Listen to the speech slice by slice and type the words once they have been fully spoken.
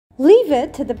Leave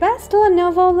it to the best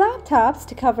Lenovo laptops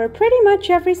to cover pretty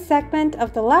much every segment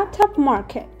of the laptop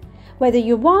market. Whether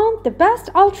you want the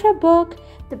best Ultrabook,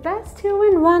 the best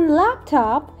 2-in-1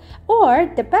 laptop,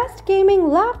 or the best gaming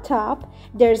laptop,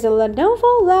 there's a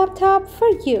Lenovo laptop for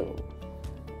you.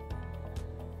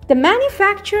 The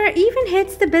manufacturer even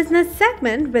hits the business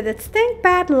segment with its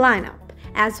Thinkpad lineup,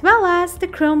 as well as the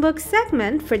Chromebook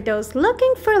segment for those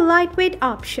looking for lightweight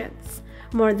options.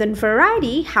 More than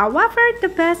variety, however, the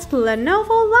best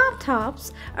Lenovo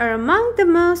laptops are among the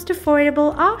most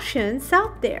affordable options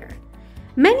out there.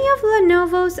 Many of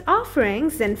Lenovo's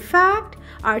offerings, in fact,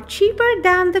 are cheaper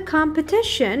than the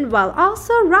competition while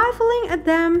also rivaling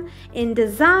them in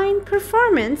design,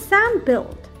 performance, and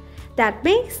build. That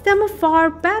makes them a far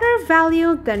better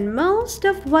value than most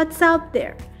of what's out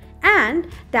there. And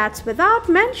that's without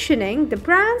mentioning the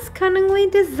brand's cunningly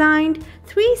designed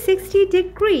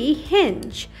 360-degree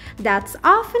hinge that's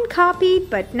often copied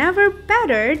but never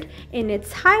bettered in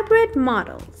its hybrid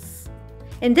models.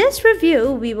 In this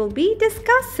review, we will be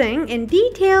discussing in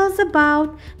details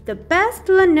about the best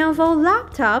Lenovo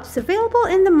laptops available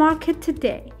in the market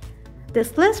today.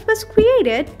 This list was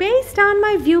created based on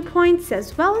my viewpoints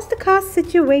as well as the cost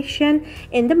situation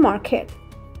in the market.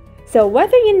 So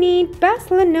whether you need best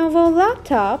Lenovo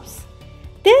laptops,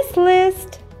 this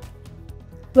list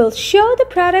will show the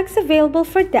products available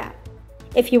for that.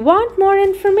 If you want more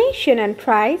information and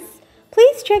price,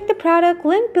 please check the product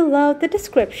link below the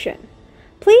description.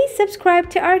 Please subscribe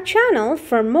to our channel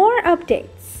for more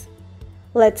updates.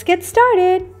 Let's get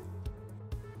started.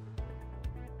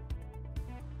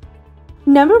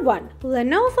 Number 1.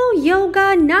 Lenovo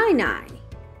Yoga 9i.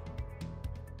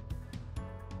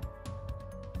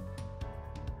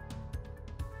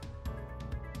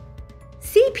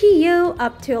 CPU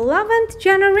up to 11th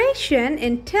generation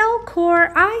Intel Core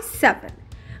i7,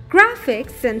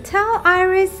 graphics Intel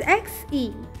Iris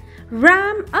Xe,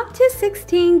 RAM up to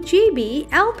 16 GB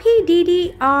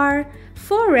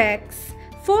LPDDR4X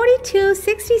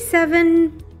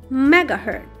 4267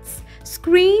 MHz,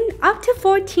 screen up to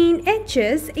 14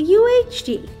 inches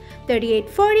UHD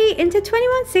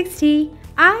 3840x2160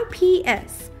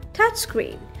 IPS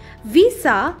touchscreen,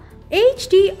 VISA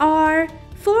HDR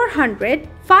 400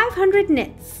 500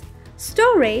 nits,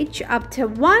 storage up to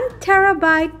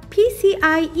 1TB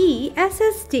PCIe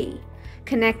SSD,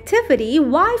 connectivity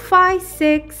Wi-Fi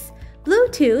 6,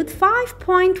 Bluetooth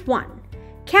 5.1,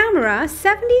 camera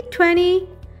 7020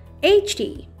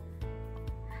 HD.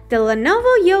 The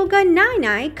Lenovo Yoga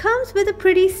 9i comes with a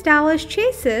pretty stylish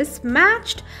chassis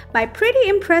matched by pretty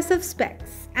impressive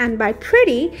specs, and by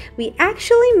pretty we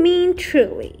actually mean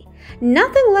truly.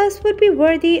 Nothing less would be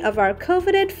worthy of our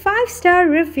coveted 5-star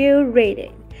review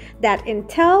rating. That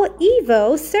Intel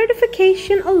Evo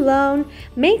certification alone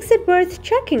makes it worth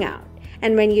checking out.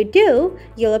 And when you do,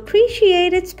 you'll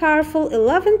appreciate its powerful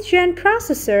 11th gen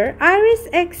processor, Iris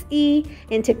Xe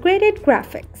integrated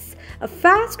graphics, a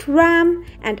fast RAM,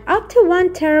 and up to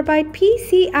 1TB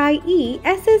PCIe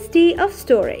SSD of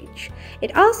storage.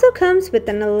 It also comes with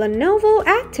a Lenovo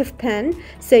Active Pen,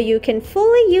 so you can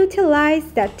fully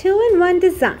utilize that 2-in-1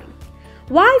 design,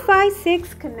 Wi-Fi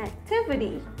 6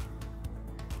 connectivity,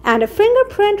 and a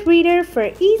fingerprint reader for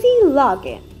easy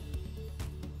login.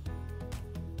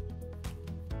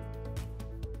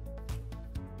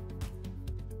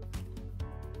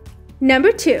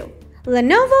 Number 2.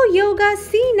 Lenovo Yoga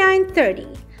C930.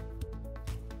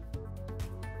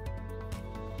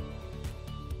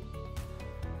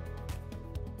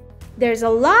 There's a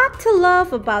lot to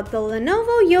love about the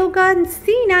Lenovo Yoga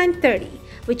C930,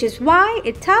 which is why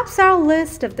it tops our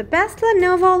list of the best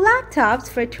Lenovo laptops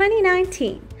for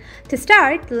 2019. To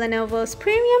start, Lenovo's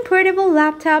premium portable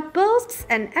laptop boasts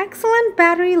an excellent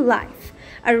battery life,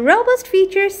 a robust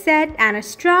feature set, and a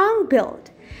strong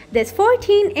build. This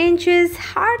 14 inches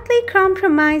hardly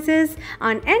compromises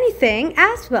on anything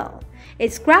as well.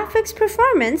 Its graphics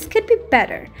performance could be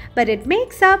better, but it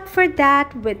makes up for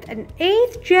that with an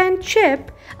 8th gen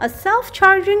chip, a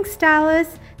self-charging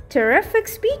stylus, terrific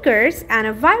speakers, and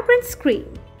a vibrant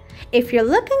screen. If you're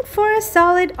looking for a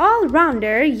solid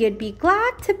all-rounder, you'd be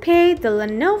glad to pay the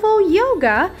Lenovo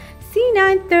Yoga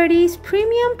C930's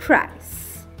premium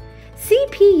price.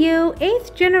 CPU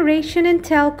 8th generation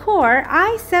Intel Core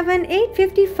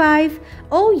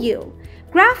i7-855OU,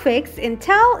 graphics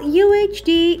Intel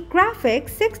UHD graphics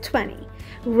 620,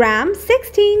 RAM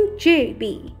 16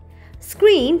 GB,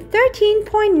 screen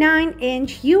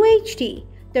 13.9-inch UHD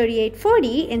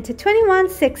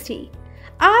 3840x2160,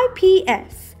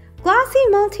 IPS, glossy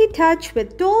multi-touch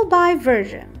with dual-buy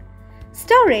version,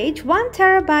 storage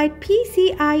 1TB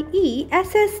PCIe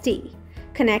SSD,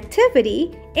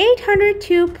 Connectivity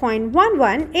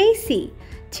 802.11 AC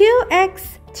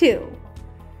 2x2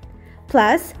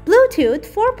 plus Bluetooth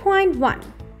 4.1.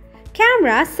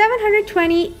 Camera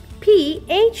 720p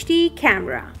HD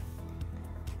camera.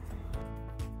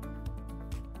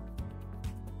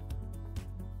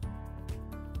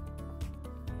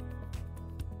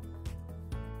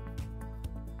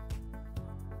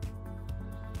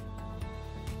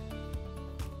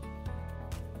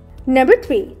 Number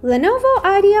 3. Lenovo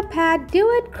IdeaPad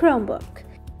Duet Chromebook.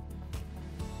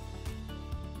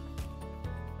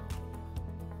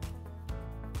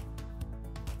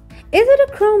 Is it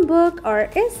a Chromebook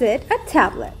or is it a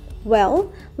tablet?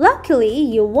 Well, luckily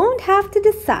you won't have to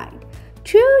decide.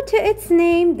 True to its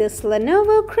name, this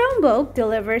Lenovo Chromebook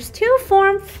delivers two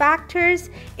form factors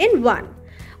in one,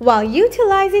 while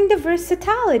utilizing the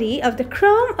versatility of the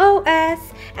Chrome OS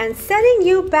and setting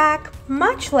you back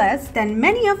much less than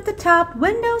many of the top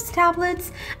Windows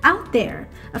tablets out there.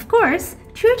 Of course,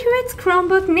 true to its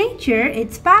Chromebook nature,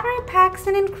 its battery packs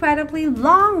an incredibly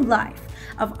long life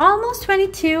of almost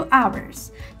 22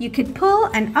 hours. You could pull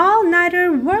an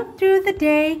all-nighter, work through the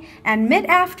day and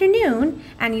mid-afternoon,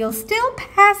 and you'll still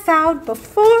pass out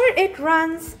before it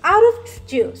runs out of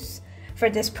juice. For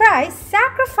this price,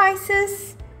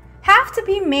 sacrifices have to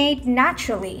be made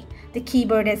naturally. The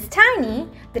keyboard is tiny,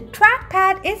 the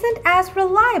trackpad isn't as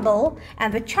reliable,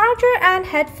 and the charger and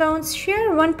headphones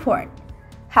share one port.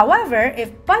 However,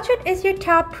 if budget is your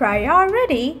top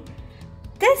priority,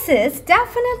 this is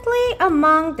definitely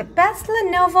among the best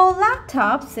Lenovo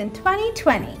laptops in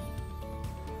 2020.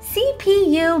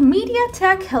 CPU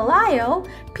MediaTek Helio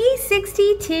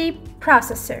P60T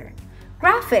processor.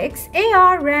 Graphics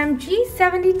ARM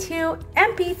G72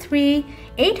 MP3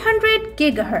 800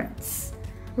 GHz.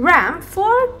 RAM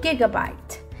 4 GB.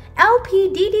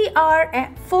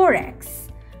 LPDDR4X.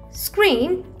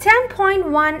 Screen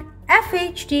 10.1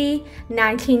 FHD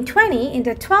 1920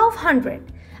 into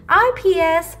 1200.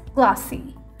 IPS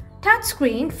glossy.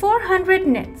 Touchscreen 400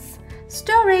 nits.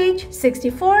 Storage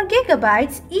 64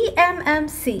 GB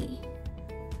eMMC.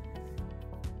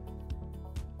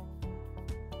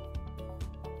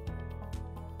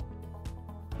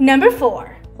 Number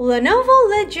 4. Lenovo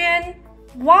Legion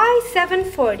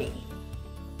Y740.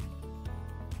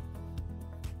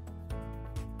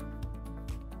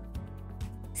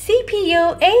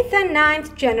 CPU 8th and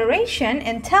 9th generation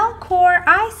Intel Core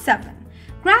i7.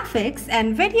 Graphics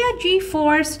NVIDIA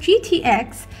GeForce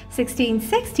GTX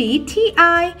 1660 Ti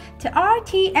to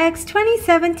RTX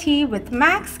 2070 with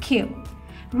Max-Q.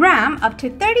 RAM up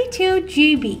to 32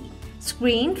 GB.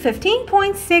 Screen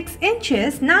 15.6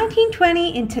 inches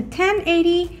 1920 into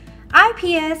 1080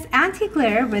 IPS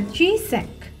anti-glare with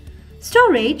G-Sync.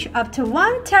 Storage up to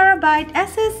 1 TB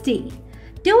SSD.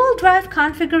 Dual drive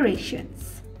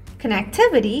configurations.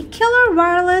 Connectivity Killer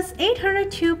Wireless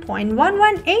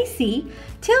 802.11 AC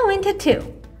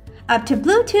 2x2. Up to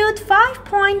Bluetooth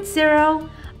 5.0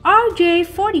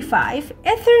 RJ45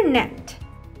 Ethernet.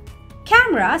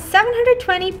 Camera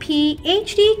 720p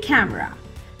HD camera.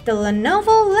 The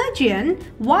Lenovo Legion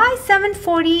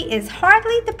Y740 is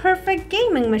hardly the perfect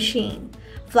gaming machine.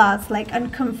 Flaws like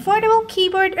uncomfortable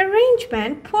keyboard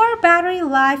arrangement, poor battery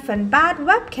life, and bad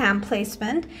webcam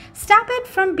placement stop it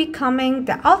from becoming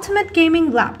the ultimate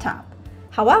gaming laptop.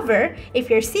 However, if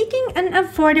you're seeking an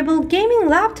affordable gaming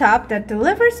laptop that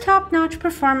delivers top-notch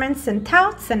performance and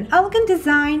touts an elegant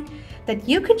design that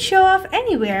you could show off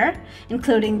anywhere,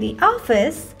 including the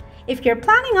office, if you're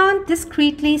planning on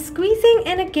discreetly squeezing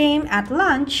in a game at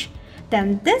lunch,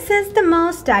 then this is the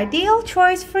most ideal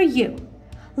choice for you.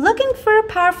 Looking for a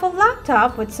powerful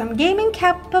laptop with some gaming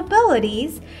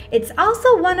capabilities, it's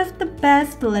also one of the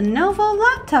best Lenovo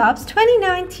laptops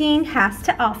 2019 has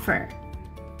to offer.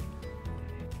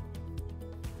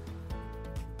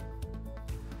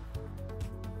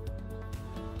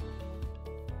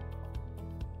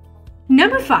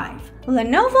 Number 5.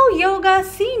 Lenovo Yoga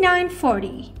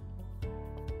C940.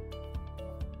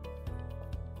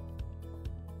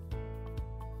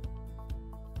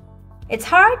 It's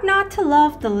hard not to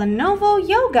love the Lenovo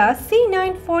Yoga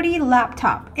C940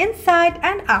 laptop inside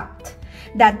and out.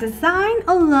 That design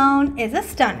alone is a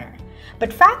stunner.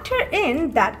 But factor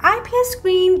in that IPS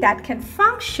screen that can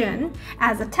function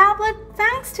as a tablet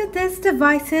thanks to this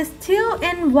device's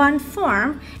 2-in-1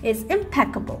 form is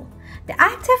impeccable. The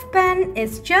active pen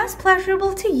is just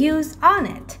pleasurable to use on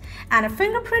it, and a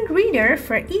fingerprint reader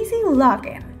for easy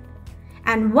login.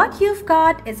 And what you've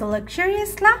got is a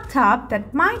luxurious laptop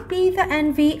that might be the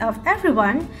envy of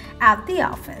everyone at the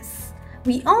office.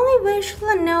 We only wish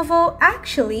Lenovo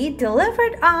actually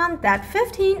delivered on that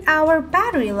 15-hour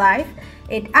battery life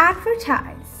it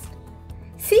advertised.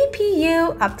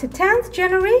 CPU up to 10th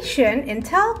generation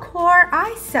Intel Core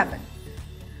i7.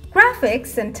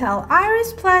 Graphics Intel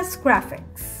Iris Plus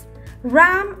graphics.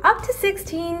 RAM up to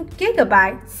 16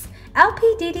 GB.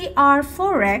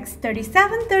 LPDDR4X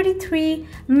 3733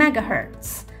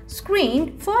 MHz.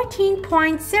 Screen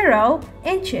 14.0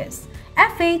 inches.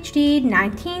 FHD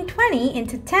 1920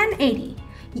 into 1080.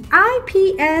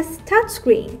 IPS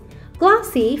touchscreen.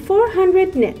 Glossy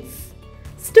 400 nits.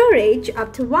 Storage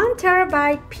up to 1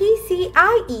 TB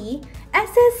PCIe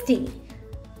SSD.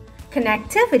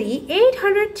 Connectivity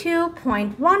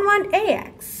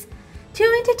 802.11ax.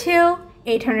 2x2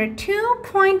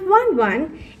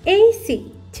 802.11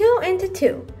 AC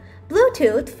 2x2.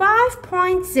 Bluetooth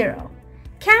 5.0.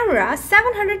 Camera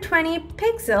 720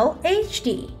 pixel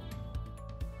HD.